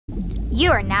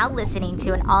You are now listening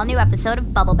to an all-new episode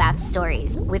of Bubble Bath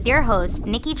Stories with your hosts,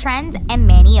 Nikki Trends and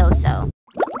Manny Oso.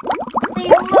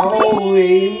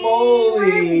 Holy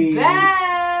moly! We're back!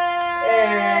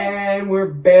 And we're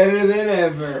better than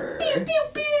ever. Pew, pew,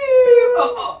 pew.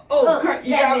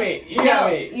 You got me. You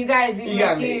got me. You guys, we You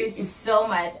got miss me. you so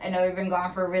much. I know we've been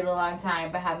gone for a really long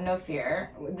time, but have no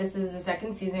fear. This is the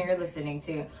second season you're listening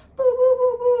to. Boo, boo,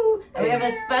 boo, boo. And we have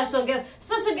a special guest.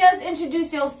 Special guest,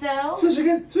 introduce yourself. Special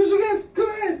guest, go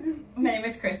ahead. My name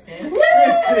is Kristen.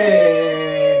 Kristen!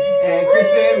 And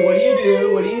Kristen, what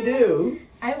do you do?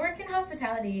 I work in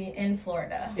hospitality in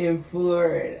Florida. In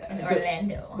Florida. In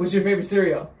Orlando. What's your favorite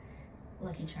cereal?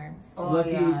 Lucky Charms.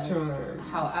 Lucky yes. Charms.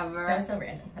 However, That was so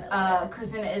random.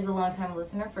 Kristen is a long-time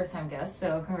listener, first-time guest,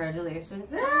 so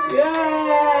congratulations. Yeah!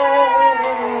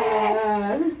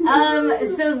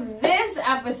 So this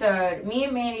episode, me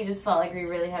and Manny just felt like we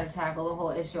really had to tackle the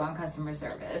whole issue on customer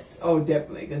service. Oh,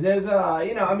 definitely. Because there's,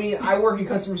 I work in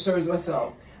customer service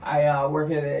myself. I work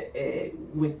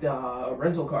with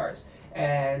rental cars.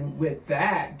 And with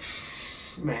that,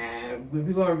 man, when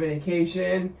people are on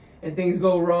vacation and things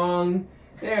go wrong,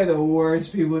 they're the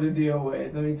worst people to deal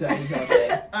with. Let me tell you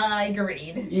something.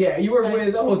 Agreed. Yeah, you work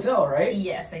with a hotel, right?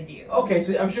 Yes, I do. Okay,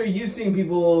 so I'm sure you've seen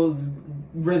people's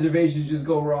reservations just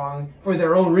go wrong for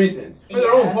their own reasons, for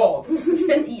their own faults.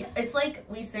 It's like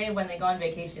we say when they go on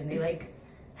vacation, they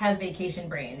have vacation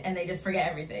brain and they just forget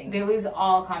everything. They lose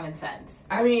all common sense.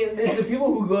 I mean, it's the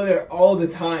people who go there all the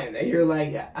time that you're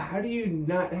like, how do you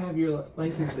not have your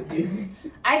license with you?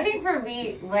 I think for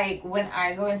me, like, when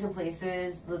I go into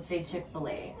places, let's say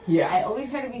Chick-fil-A, Yeah. I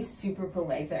always try to be super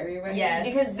polite to everybody. Yes.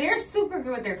 Because they're super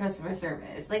good with their customer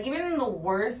service. Like, even in the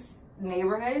worst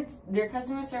neighborhoods, their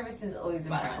customer service is always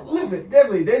impeccable. Listen,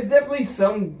 there's definitely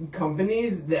some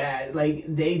companies that,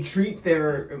 they treat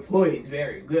their employees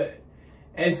very good.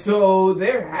 And so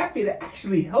they're happy to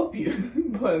actually help you.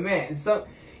 But man,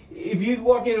 if you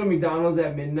walk into a McDonald's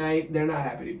at midnight, they're not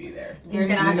happy to be there. They're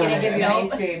not going to give you ice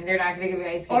cream. They're not going to give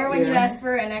you ice cream. Or when you ask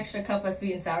for an extra cup of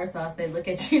sweet and sour sauce, they look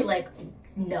at you like,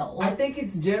 no. I think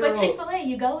it's general. But Chick-fil-A,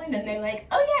 you go in and they're like,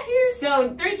 oh yeah, here's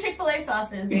So 3 Chick-fil-A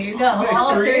sauces. There you go.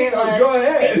 all three of us. Go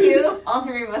ahead. Thank you. All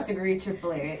three of us agree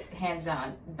Chick-fil-A, hands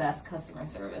down, best customer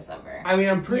service ever. I mean,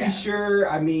 I'm pretty sure.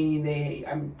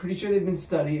 I'm pretty sure they've been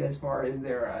studied as far as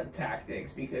their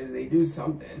tactics, because they do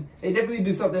something. They definitely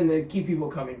do something to keep people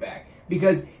coming back.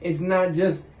 Because it's not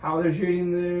just how they're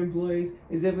treating their employees;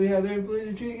 it's definitely how their employees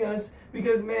are treating us.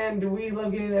 Because man, do we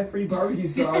love getting that free barbecue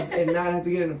sauce and not have to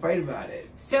get in a fight about it?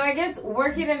 So I guess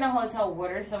working in a hotel,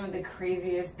 what are some of the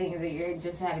craziest things that you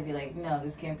just had to be like, no,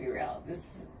 this can't be real?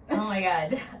 Oh my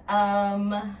god. I'm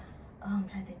trying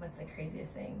to think what's the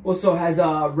craziest thing. Well, so has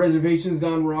reservations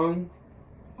gone wrong?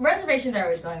 Reservations are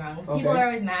always going wrong. Okay. People are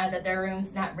always mad that their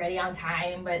room's not ready on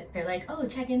time, but they're like, oh,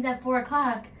 check-in's at 4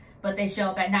 o'clock. But they show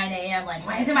up at 9 a.m. like,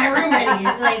 why isn't my room ready?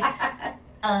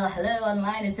 Hello,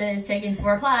 online it says check-in's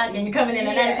 4 o'clock and you're coming in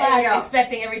at 9 o'clock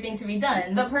expecting everything to be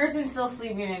done. The person still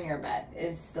sleeping in your bed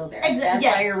is still there. Exactly. That's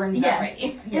why your room's not ready.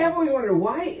 Yes. Yeah, I've always wondered,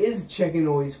 why is check-in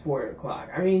always 4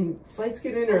 o'clock? I mean, flights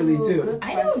get in early too. Good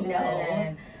I don't question.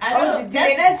 know. I don't know. Did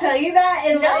they not tell you that?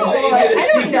 No, Is it a I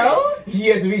don't secret? know.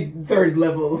 You have to be 3rd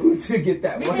level to get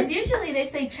that one. Because usually they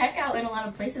say checkout in a lot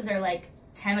of places are like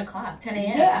 10 o'clock, 10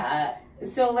 a.m. Yeah.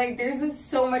 So, there's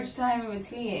just so much time in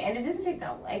between. And it doesn't take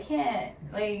that long. I can't,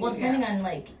 Well, depending on,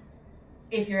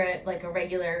 if you're at, a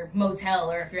regular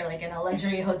motel or if you're, in a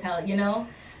luxury hotel, you know?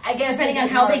 I guess Depending on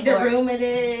how big the room it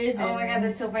is. Oh my god,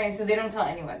 that's so funny. So they don't tell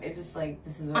anyone. They're just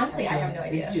this is what Honestly, I have no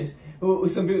idea. It's just,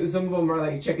 some of them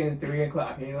are checking at 3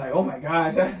 o'clock and you're like, oh my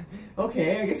god,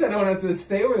 okay, I guess I don't have to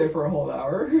stay over there for a whole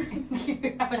hour.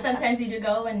 But sometimes you do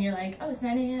go and you're like, oh, it's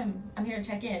 9 a.m. I'm here to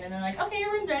check in. And they're like, okay,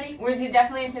 your room's ready. Was it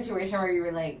definitely a situation where you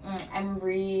were like, I'm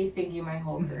rethinking my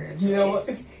whole career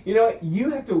choice? You know what? You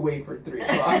have to wait for 3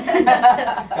 o'clock.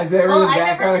 As ever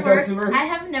that kind of customer?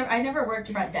 I never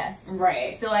worked front desk.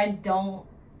 Right. So I don't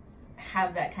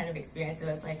have that kind of experience. It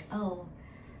was like, oh.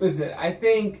 Listen, I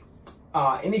think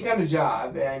any kind of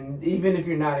job, and even if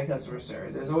you're not in customer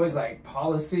service, there's always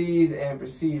policies and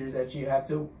procedures that you have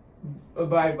to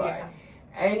abide by. Yeah.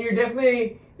 And you're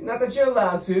definitely, not that you're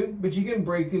allowed to, but you can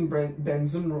break and bend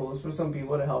some rules for some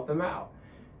people to help them out.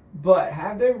 But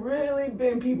have there really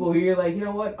been people who you're like, you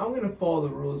know what, I'm going to follow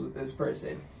the rules with this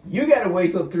person. You got to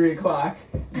wait till 3 o'clock.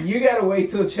 You got to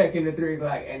wait till check-in at 3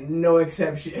 o'clock and no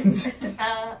exceptions.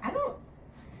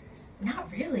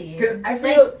 Not really. Because I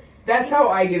feel that's how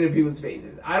I get in people's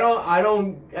faces. I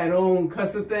don't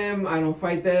cuss at them. I don't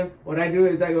fight them. What I do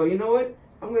is I go, you know what?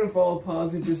 I'm going to follow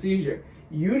policy and procedure.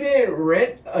 You didn't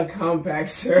rent a compact,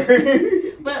 sir.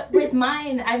 But with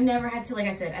mine, I've never had to, like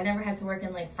I said, I never had to work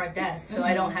in like front desk, so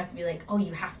I don't have to be like, oh,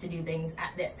 you have to do things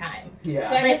at this time. Yeah.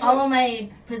 So I Like guess all of my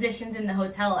positions in the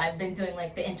hotel, I've been doing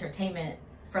like the entertainment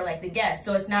for like the guests,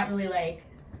 so it's not really like,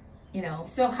 you know.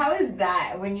 So how is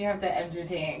that when you have to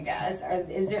entertain guests?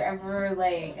 Is there ever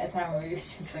like a time where you're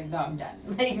just like, no, I'm done.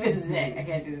 Like this is it. I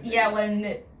can't do this. Yeah,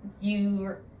 when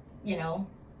you know,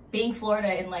 being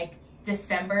Florida in like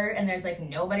December and there's like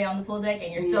nobody on the pool deck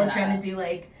and you're still trying to do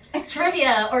like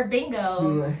trivia or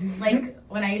bingo. Like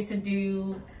when I used to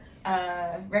do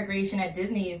recreation at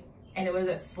Disney and it was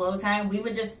a slow time, we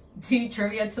would just do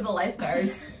trivia to the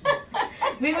lifeguards.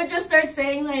 We would just start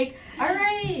saying like, all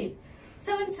right,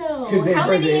 so and so, how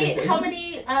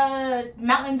many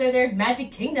mountains are there in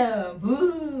Magic Kingdom?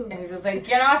 Woo! And he's just like,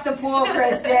 get off the pool,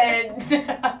 Kristen.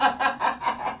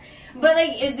 But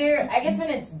like, is there? I guess when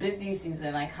it's busy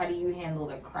season, like, how do you handle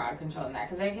the crowd control in that?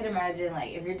 Because I could imagine,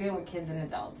 like, if you're dealing with kids and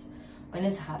adults, when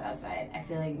it's hot outside, I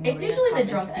feel like it's usually the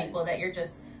drunk people that you're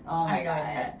just. Oh my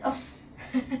god. Oh.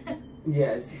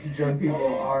 Yes, drunk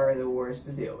people are the worst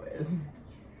to deal with.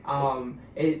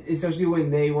 Especially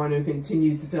when they want to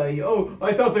continue to tell you, oh,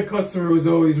 I thought the customer was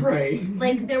always right.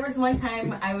 Like, there was one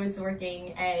time I was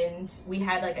working and we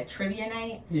had like a trivia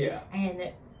night. Yeah.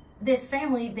 And this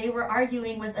family, they were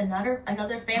arguing with another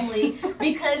family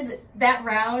because that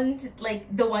round, like,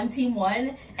 the one team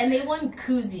won and they won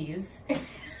koozies.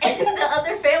 And the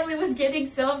other family was getting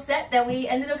so upset that we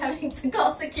ended up having to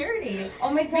call security.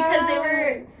 Oh my god! Because they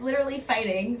were literally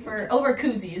fighting over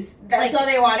koozies. That's all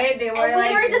they wanted. They were like,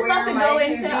 we were just about to go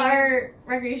into koozies? our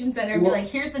recreation center and be like,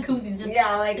 "Here's the koozies." Just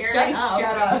like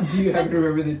shut up. Do you happen to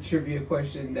remember the trivia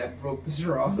question that broke the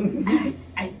straw? That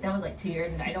was like 2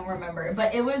 years ago. I don't remember,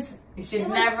 but it was. You should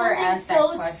never ask that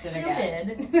question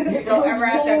again. Stupid. Don't ever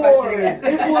ask that question again.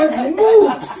 It was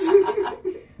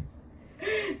moops.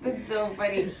 That's so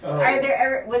funny. Oh.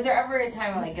 Was there ever a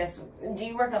time when, like, do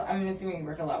you work? I'm assuming you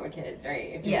work a lot with kids,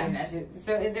 right? If you're doing that too.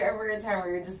 So is there ever a time where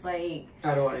you're just like,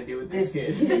 I don't want to deal with this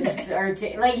kid. or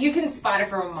like you can spot it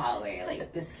from a mile away,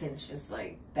 like this kid's just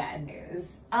like bad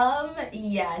news.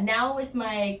 Yeah. Now with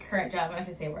my current job, I'm not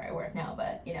gonna say where I work now,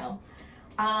 but you know,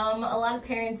 a lot of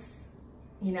parents,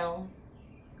 you know.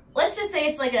 Let's just say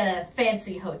it's like a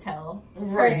fancy hotel,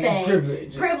 per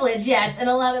se. Privilege, yes. And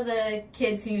a lot of the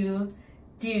kids who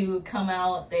do come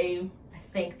out, they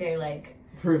think they're like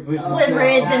privileged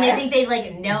and they think they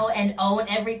like know and own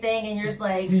everything, and you're just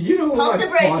like, do you know pump the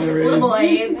brakes, little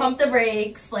boy, pump the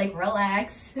brakes, like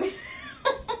relax.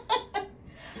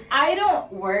 I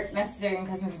don't work necessarily in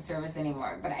customer service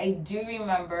anymore, but I do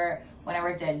remember when I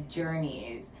worked at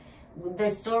Journeys, the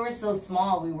store was so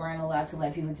small we weren't allowed to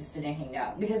let people just sit and hang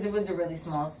out because it was a really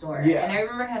small store. Yeah. And I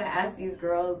remember I had to ask these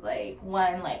girls, like,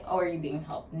 one, like, oh, are you being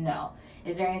helped? No.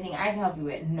 Is there anything I can help you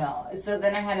with? No. So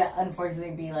then I had to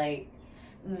unfortunately be like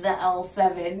the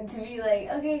L7 to be like,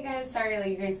 okay guys, sorry, like,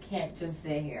 you guys can't just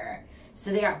sit here.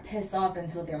 So they got pissed off and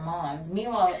told their moms.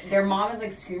 Meanwhile, their mom is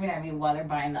like screaming at me while they're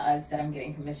buying the Uggs that I'm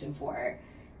getting commission for.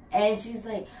 And she's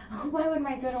like, oh, why would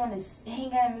my daughter want to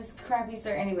hang out in this crappy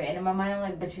store anyway? And in my mind, I'm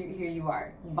like, but here you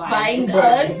are. Buying the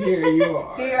Uggs? Here you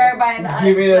are. Here you are buying the Uggs.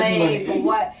 Giving us like, money.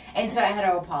 What? And so I had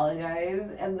to apologize.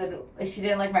 And then she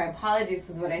didn't like my apologies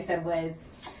because what I said was,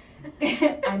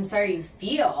 I'm sorry you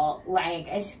feel like,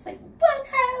 and she's like, what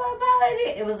kind of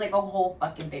apology? It was like a whole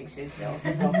fucking big shit show.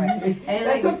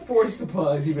 That's a forced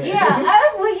apology, man. Yeah,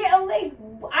 I'm like,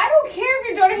 I don't care if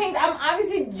your daughter hangs. I'm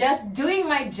obviously just doing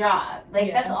my job.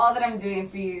 Like, that's all that I'm doing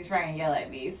for you to try and yell at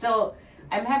me. So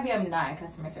I'm happy I'm not in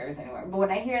customer service anymore. But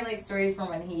when I hear like stories from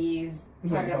when he's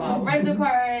talking about rental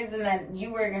cars, and then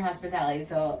you work in hospitality,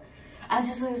 so I'm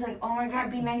just always like, oh my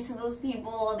god, be nice to those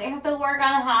people. They have to work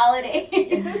on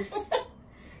holidays.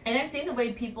 And I've seen the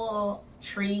way people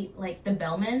treat like the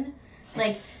bellmen.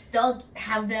 Like they'll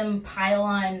have them pile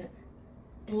on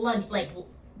like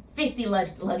 50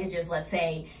 luggages, let's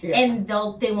say, and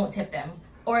they won't tip them.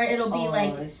 Or it'll be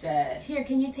like, shit. Here,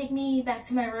 can you take me back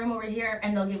to my room over here?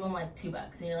 And they'll give them like $2.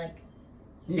 And you're like,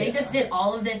 they just did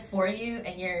all of this for you,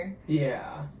 and you're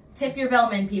tip your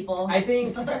bellman, people. I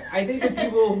think the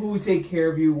people who take care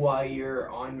of you while you're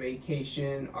on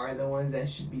vacation are the ones that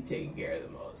should be taking care of the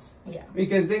most. Yeah.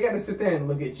 Because they got to sit there and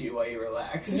look at you while you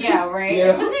relax. Yeah, right. You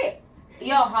know? Especially,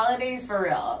 holidays for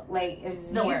real. Like, if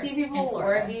you see people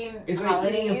working it's like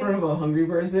holidays eating in front of a hungry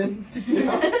person.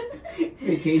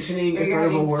 Vacationing in front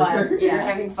of a worker. Fun. Yeah,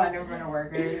 having fun in front of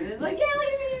workers. It's like, yeah, look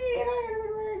at me, I don't have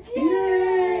to work.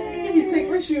 Yay! Can you take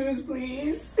my shoes,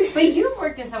 please? But you've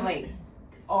worked at some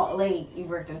you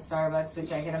worked at Starbucks,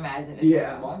 which I can imagine is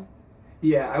terrible.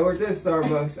 Yeah, I worked at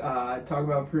Starbucks, talk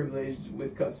about privilege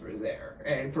with customers there.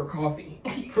 And for coffee.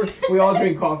 We all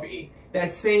drink coffee.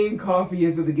 that same coffee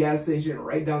is at the gas station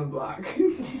right down the block.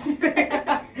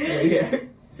 Yeah.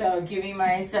 So give me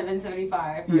my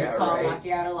 $7.75 for a tall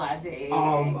macchiato latte.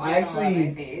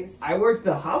 I worked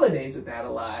the holidays with that a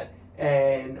lot.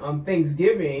 And on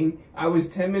Thanksgiving, I was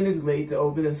 10 minutes late to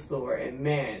open the store, and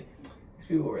man, these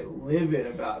people were livid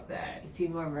about that.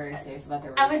 People are very serious about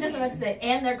their I was just about to say,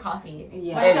 and their coffee.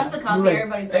 Yeah. When it comes to coffee,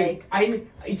 everybody's like, I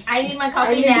need my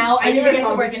coffee now. I need to get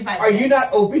to work in 5 minutes. Are you not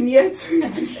open yet?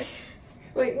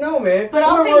 Like, no, man. But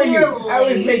also, you're late. I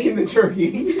was making the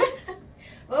turkey.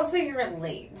 Also, you're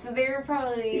late, so they were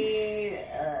probably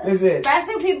Listen, fast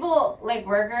food people, like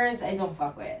workers. I don't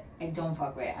fuck with.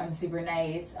 I'm super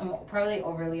nice. I'm probably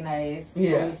overly nice.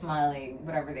 Yeah. Always smiling,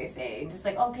 whatever they say. Just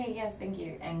like, okay, yes, thank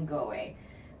you, and go away.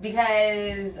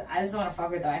 Because I just don't want to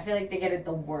fuck with them. I feel like they get it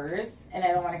the worst, and I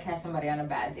don't want to catch somebody on a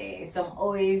bad day. So I'm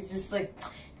always just like,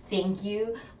 thank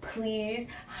you, please.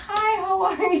 Hi, how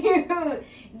are you?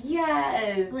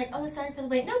 Yes. I'm like, oh, sorry for the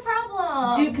wait. No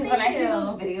problem. Dude, because when I see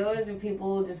those videos of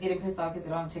people just getting pissed off because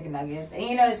they don't have chicken nuggets, and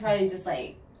you know, it's probably just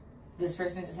like, this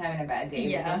person's just having a bad day.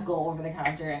 Yeah. But they go over the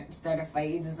counter and start a fight.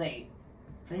 You just like,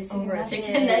 over a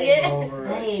chicken nugget.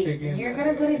 Like, you're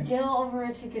gonna go to jail over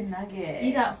a chicken nugget.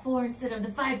 You got 4 instead of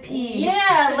the 5 piece.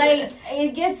 Yeah, like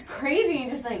it gets crazy. You're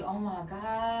just like, oh my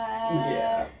god.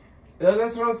 Yeah.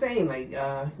 That's what I'm saying. Like,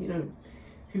 you know,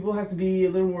 people have to be a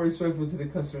little more respectful to the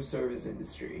customer service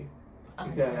industry.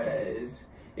 Because,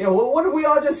 you know, what if we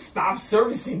all just stop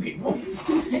servicing people?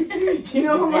 You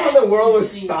know how the world would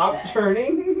stop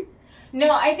turning? No,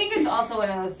 I think it's also one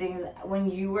of those things, when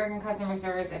you work in customer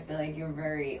service, I feel like you're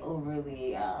very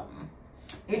overly,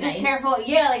 you're just careful.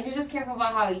 Yeah, like you're just careful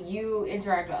about how you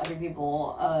interact with other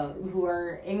people who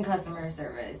are in customer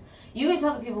service. You can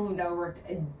tell the people who've never worked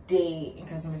a day in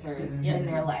customer service in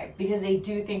their life, because they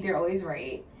do think they're always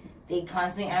right. They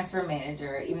constantly ask for a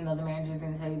manager, even though the manager's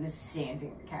going to tell you the same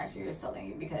thing the cashier is telling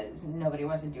you, because nobody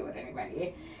wants to deal with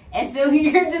anybody. And so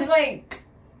you're just like,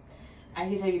 I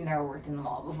can tell you've never worked in the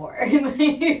mall before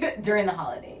during the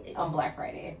holiday on Black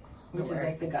Friday, which is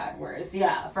like the god worst.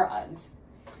 Yeah, for Uggs.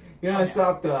 You know, I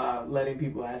stopped letting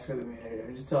people ask for the manager.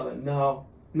 I just tell them, no,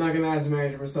 I'm not going to ask the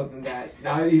manager for something that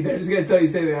they're just going to tell you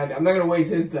something that I'm not going to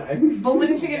waste his time. But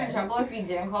wouldn't you get in trouble if you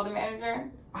didn't call the manager?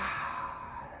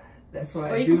 That's why.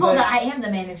 Or you can call the I am the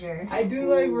manager. I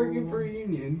do like working for a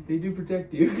union. They do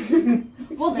protect you.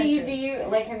 Well, do you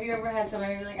like? Have you ever had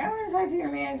somebody be like, I want to talk to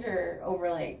your manager over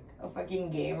like a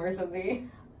fucking game or something?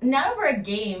 Not over a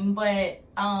game, but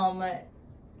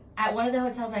at one of the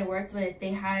hotels I worked with,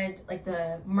 they had like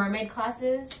the mermaid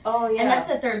classes. Oh yeah, and that's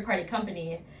a third party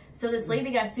company. So this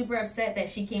lady got super upset that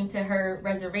she came to her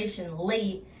reservation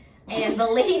late. And the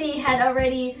lady had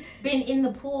already been in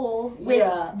the pool with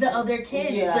the other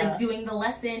kids, like doing the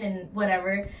lesson and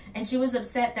whatever. And she was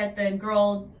upset that the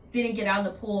girl didn't get out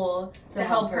of the pool to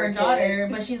help her daughter.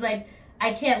 But she's like,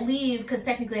 I can't leave because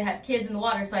technically I have kids in the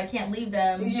water, so I can't leave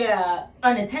them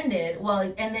unattended.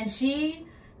 Well, and then she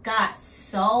got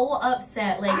so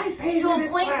upset, like to a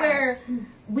point where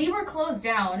we were closed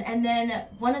down, and then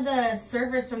one of the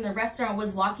servers from the restaurant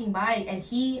was walking by, and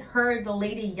he heard the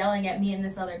lady yelling at me and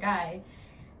this other guy,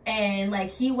 and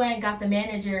like he went and got the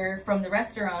manager from the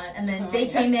restaurant, and then they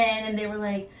came in and they were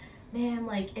like, ma'am,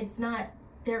 like it's not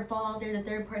their fault, they're the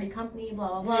third party company,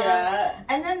 blah blah blah.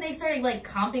 And then they started like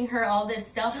comping her all this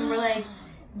stuff, and we're like,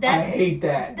 I hate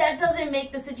that. That doesn't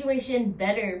make the situation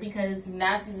better, because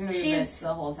now she's gonna be bitch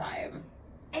the whole time.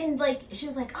 And, like, she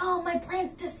was like, oh, my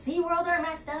plans to SeaWorld are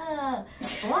messed up.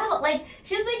 Wow. Like,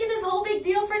 she was making this whole big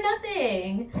deal for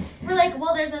nothing. We're like,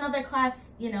 well, there's another class,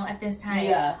 you know, at this time.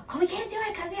 Yeah. Oh, we can't do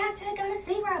it because we have to go to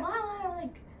SeaWorld.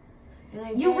 Blah, blah.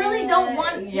 Like, you really don't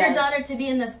want your daughter to be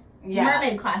in this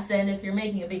mermaid class then if you're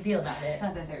making a big deal about it. It's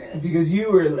not that serious. Because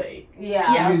you were late.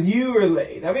 Yeah. Because you were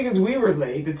late. Not because we were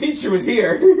late. The teacher was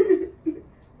here.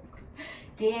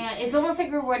 Damn, it's almost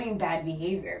like rewarding bad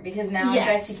behavior, because now I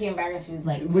bet she came back and she was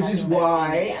like, which is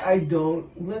why I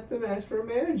don't let them ask for a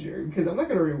manager, because I'm not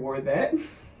going to reward that.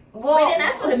 Well, we didn't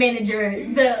ask for the manager.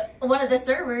 One of the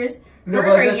servers heard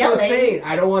her yelling. What I'm saying.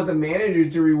 I don't want the manager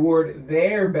to reward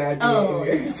their bad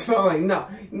behavior. So I'm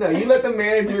like, no, you let the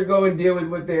manager go and deal with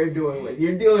what they're doing with.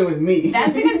 You're dealing with me.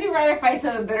 That's because you'd rather fight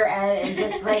to the bitter end and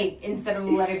just like, instead of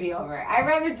let it be over. I'd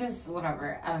rather just,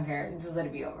 whatever, I don't care, just let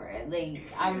it be over. Like,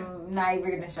 I'm not even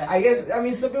going to stress I guess, I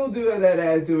mean, some people do have that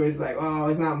attitude where it's like, oh,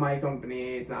 it's not my company,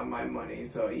 it's not my money,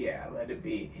 so yeah, let it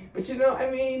be. But you know,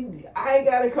 I mean, I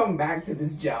gotta come back to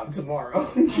this job tomorrow.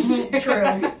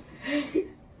 True.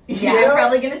 Yeah, You know? I'm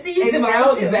probably gonna see you And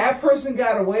tomorrow now too. that person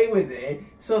got away with it,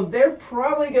 so they're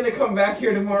probably gonna come back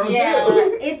here tomorrow Yeah,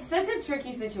 too. it's such a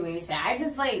tricky situation. I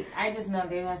just know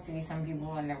there has to be some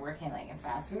people when they're working like in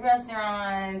fast food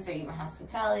restaurants or even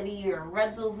hospitality or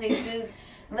rental places,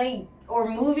 like, or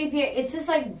movie theater. It's just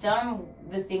like dumb,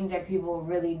 the things that people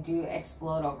really do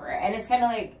explode over. And it's kind of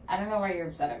like, I don't know why you're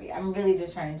upset at me. I'm really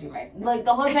just trying to do my, like,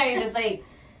 the whole time you're just like,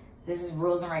 this is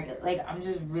rules and regulations. Like, I'm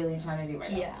just really trying to do my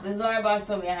job. Yeah. This is what my boss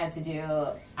told me I had to do.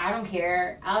 I don't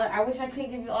care. I wish I could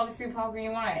give you all the free popcorn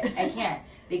you want. I can't.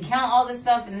 They count all this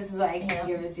stuff, and this is why I can't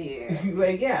give it to you.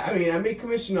 Like, yeah, I mean, I make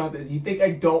commission on this. You think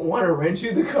I don't want to rent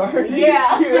you the car?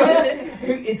 Yeah. You know?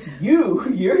 It's you.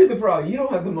 You're the problem. You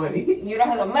don't have the money. You don't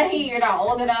have the money. You're not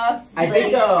old enough. I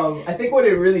think what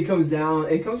it really comes down,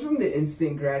 it comes from the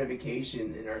instant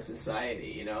gratification in our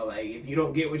society. You know, like if you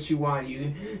don't get what you want,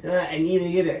 I need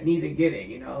to get it. I need to get it.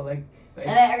 You know, like and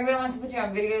then everybody wants to put you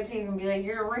on videotape and be like,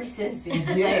 "You're a racist." And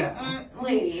it's Yeah. like,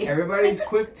 lady. everybody's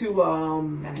quick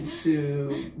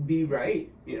to be right.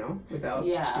 You know, without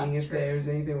Yeah, seeing if true. there's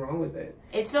anything wrong with it.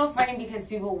 It's so funny because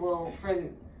people will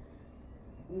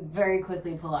very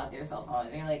quickly pull out their cell phone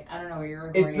and you're like, I don't know what you're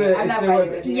recording. I'm not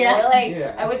fighting with you. Yeah. Like,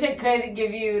 Yeah. I wish I could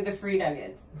give you the free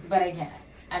nuggets, but I can't.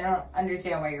 I don't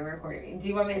understand why you're recording me. Do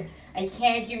you want me? I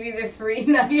can't give you the free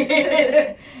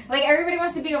nugget. Like, everybody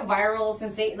wants to be a viral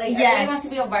everybody wants to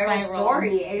be a viral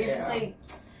story, and you're just like,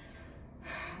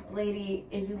 lady,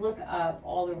 if you look up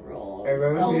all the rules of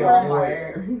Everyone's a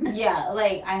Walmart, yeah,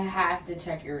 like, I have to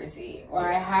check your receipt, or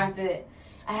I have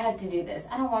to do this.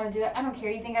 I don't want to do it. I don't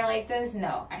care. You think I like this?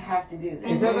 No, I have to do this.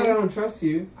 It's not that I don't trust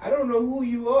you. I don't know who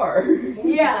you are.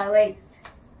 Yeah, like,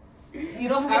 you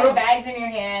don't have any bags in your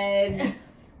hand.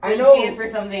 I You know. paid for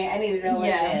something. I need to know what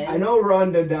it is. I know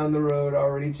Rhonda down the road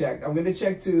already checked. I'm gonna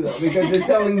check too though because they're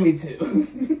telling me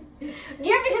to.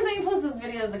 Yeah, because when you post those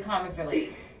videos, the comments are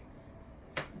like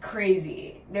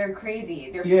crazy. They're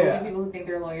crazy. They're filled with people who think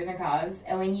they're lawyers and cops.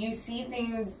 And when you see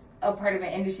things a part of an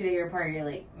industry that you're a part of, you're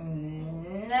like, nah,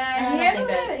 he handled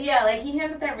it. Yeah, like he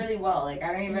handled that really well. Like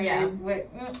I don't even know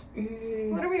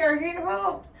what are we arguing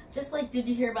about? Just like, did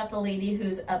you hear about the lady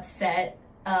who's upset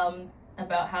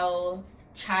about how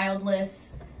childless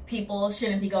people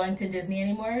shouldn't be going to Disney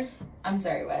anymore? I'm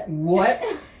sorry, what? What?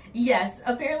 Yes,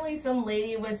 apparently some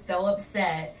lady was so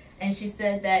upset, and she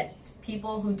said that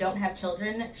people who don't have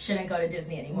children shouldn't go to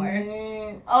Disney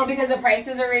anymore. Oh, because the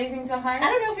prices are raising so high? I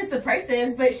don't know if it's the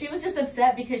prices, but she was just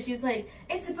upset because she's like,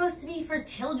 it's supposed to be for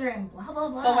children, blah, blah,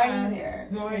 blah. So why are you there?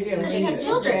 No idea. Because she has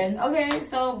children. Okay,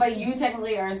 so, but you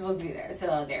technically aren't supposed to be there.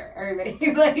 So there,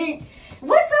 everybody, like,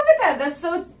 what's up with that? That's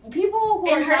so, people who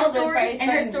are childless probably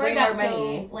spend way more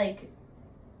money. Like,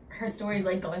 her story's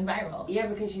like going viral. Yeah,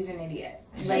 because she's an idiot.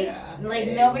 Like, Yeah.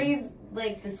 nobody's,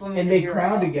 like, this woman's And a they hero.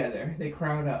 crowd together. They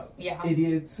crowd up. Yeah.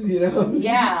 Idiots, you know?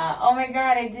 Yeah. Oh my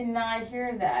god, I did not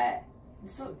hear that.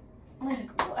 So, like,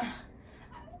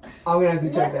 I'm gonna have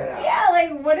to check that out. Yeah,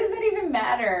 like, what does it even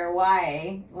matter?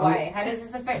 Why? How does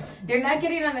this affect? They're not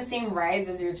getting on the same rides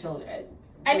as your children.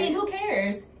 I mean, who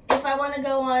cares? If I want to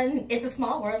go on It's a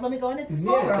Small World, let me go on It's a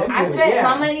Small Yeah, World. I definitely. spent Yeah.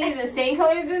 my money the same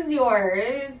colors as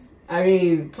yours. I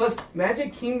mean, plus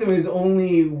Magic Kingdom is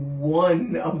only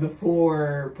one of the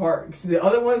 4 parks. The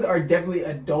other ones are definitely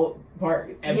adult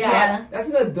parks. Yeah. That's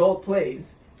an adult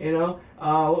place, you know?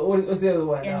 What's the other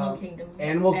one? Animal Kingdom.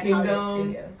 Animal And Kingdom. Hollywood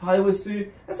Studios. Hollywood Studios.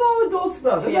 That's all adult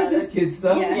stuff. That's not just kid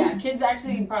stuff. Yeah, kids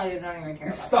actually probably don't even care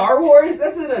about Star Wars,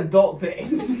 that's an adult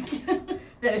thing.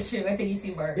 That is true. I think you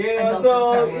see more. Yeah, adults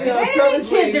so, in Star Wars. you know, that. tell Maybe this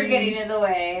kids are lady- getting in the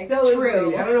way. Tell this True.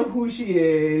 lady, I don't know who she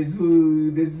is, who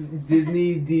this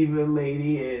Disney diva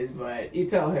lady is, but you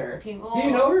tell her. People. Do you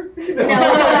know her?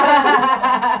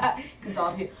 No. Because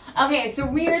all people. Okay, so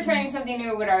we are trying something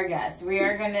new with our guests. We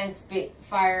are going to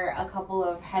fire a couple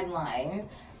of headlines,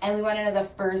 and we want to know the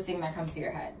first thing that comes to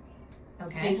your head.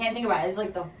 Okay. So you can't think about it. It's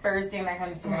like the first thing that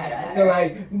comes to your head. So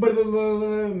like,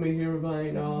 make your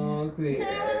mind all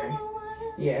clear.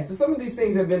 Yeah, so some of these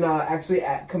things have been actually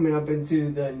coming up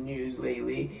into the news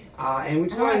lately, and we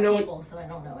just I want to don't know. have cable, so I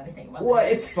don't know anything about Well,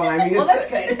 that. it's fine. Well, that's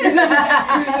good. There's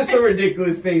just some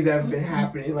ridiculous things that have been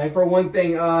happening. Like for one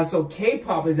thing, so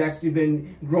K-pop has actually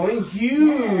been growing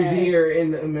huge here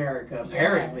in America.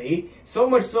 Apparently, so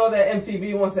much so that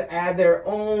MTV wants to add their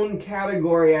own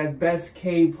category as best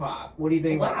K-pop. What do you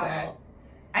think about that?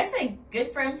 I say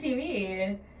good for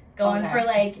MTV. Going for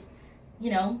like, you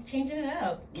know, changing it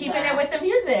up. Keeping it with the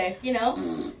music, you know?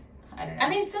 I don't know. I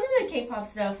mean, some of the K-pop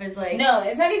stuff is like... No,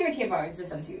 it's not even a K-pop. It's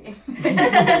just on TV.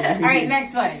 All right,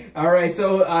 next one. All right,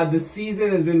 so the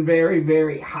season has been very,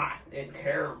 very hot and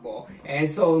terrible. And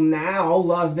so now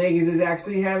Las Vegas is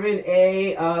actually having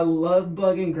a love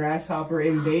bug and grasshopper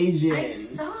invasion. I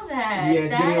saw that. Yeah,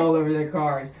 it's getting all over their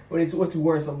cars. But what's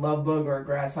worse, a love bug or a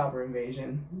grasshopper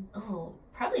invasion? Oh,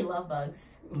 probably love bugs.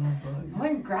 Love bugs.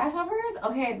 What, grasshoppers?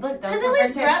 Okay, look, Because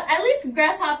at least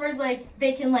grasshoppers, like,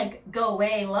 they can, like, go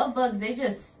away. Love bugs, they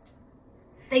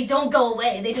don't go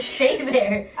away. They just stay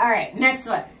there. All right, next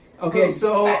one. Okay, Ooh,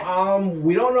 so fast.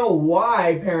 we don't know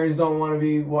why parents don't want to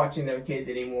be watching their kids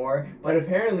anymore, but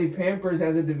apparently Pampers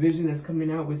has a division that's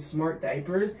coming out with smart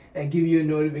diapers that give you a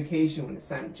notification when it's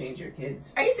time to change your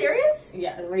kids. Are you serious?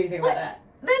 Yeah, what do you think about that?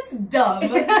 That's dumb.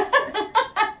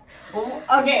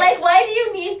 Okay. Like, why do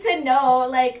you need to know,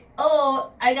 like,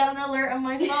 oh, I got an alert on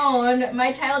my phone,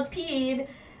 my child peed.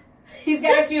 He's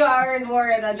got a few hours more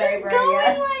in the Just diaper.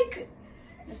 going, like...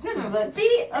 It's never, but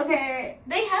okay.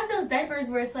 They have those diapers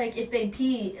where it's like, if they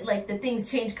pee, like, the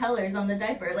things change colors on the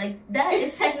diaper. Like, that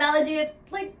is technology. It's,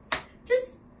 like, just...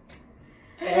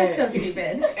 That's so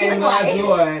stupid. And Why? last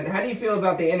one, how do you feel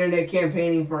about the internet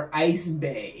campaigning for Ice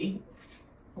Bay?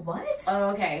 What? Oh,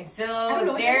 okay. I don't know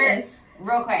So what there, that is.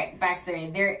 real quick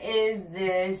backstory. There is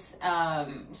this.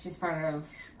 She's part of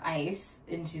ICE,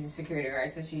 and she's a security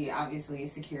guard. So she obviously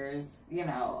secures, the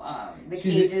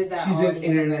cages that she's all an the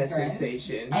internet immigrants are in.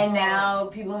 sensation. And now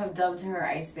people have dubbed her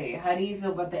Ice Bay. How do you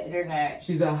feel about the internet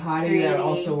She's a hottie that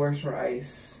also works for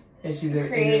ICE, and she's an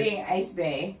creating Ice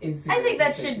Bay? Instagram I think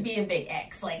that sensation. should be a big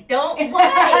X. Like, don't...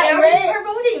 Why are we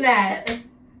promoting that?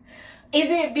 Is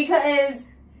it because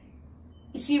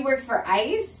she works for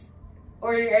ICE?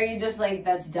 Or are you just like,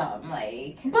 that's dumb?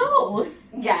 Like, Both.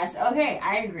 yes, okay,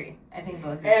 I agree. I think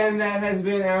both. And that has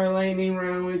been our lightning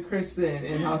round with Kristen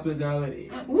in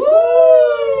hospitality. Woo!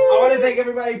 I want to thank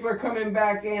everybody for coming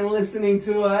back and listening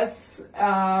to us.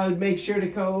 Make sure to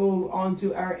go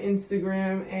onto our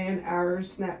Instagram and our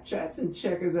Snapchats and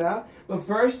check us out. But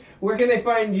first, where can they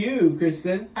find you,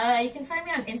 Kristen? You can find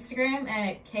me on Instagram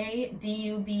at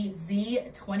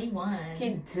KDUBZ21.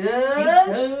 Okay,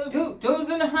 Dubs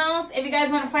in the house. If you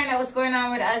guys want to find out what's going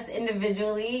on with us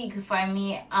individually, you can find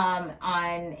me on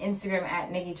Instagram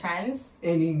at Nikki Trends.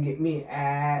 And you can get me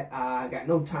at Got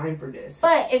No Time for This.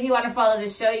 But if you want to follow the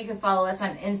show, you can follow us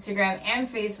on Instagram and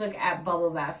Facebook at Bubble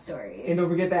Bath Stories. And don't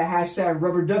forget that hashtag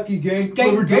Rubber Ducky Gang.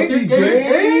 Gang, Rubber gang, Ducky gang,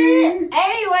 Gang.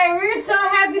 Anyway, we're so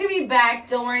happy to be back.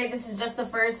 Don't worry, this is just the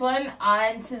first one.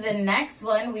 On to the next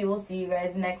one. We will see you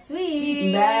guys next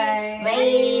week. Bye.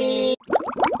 Bye.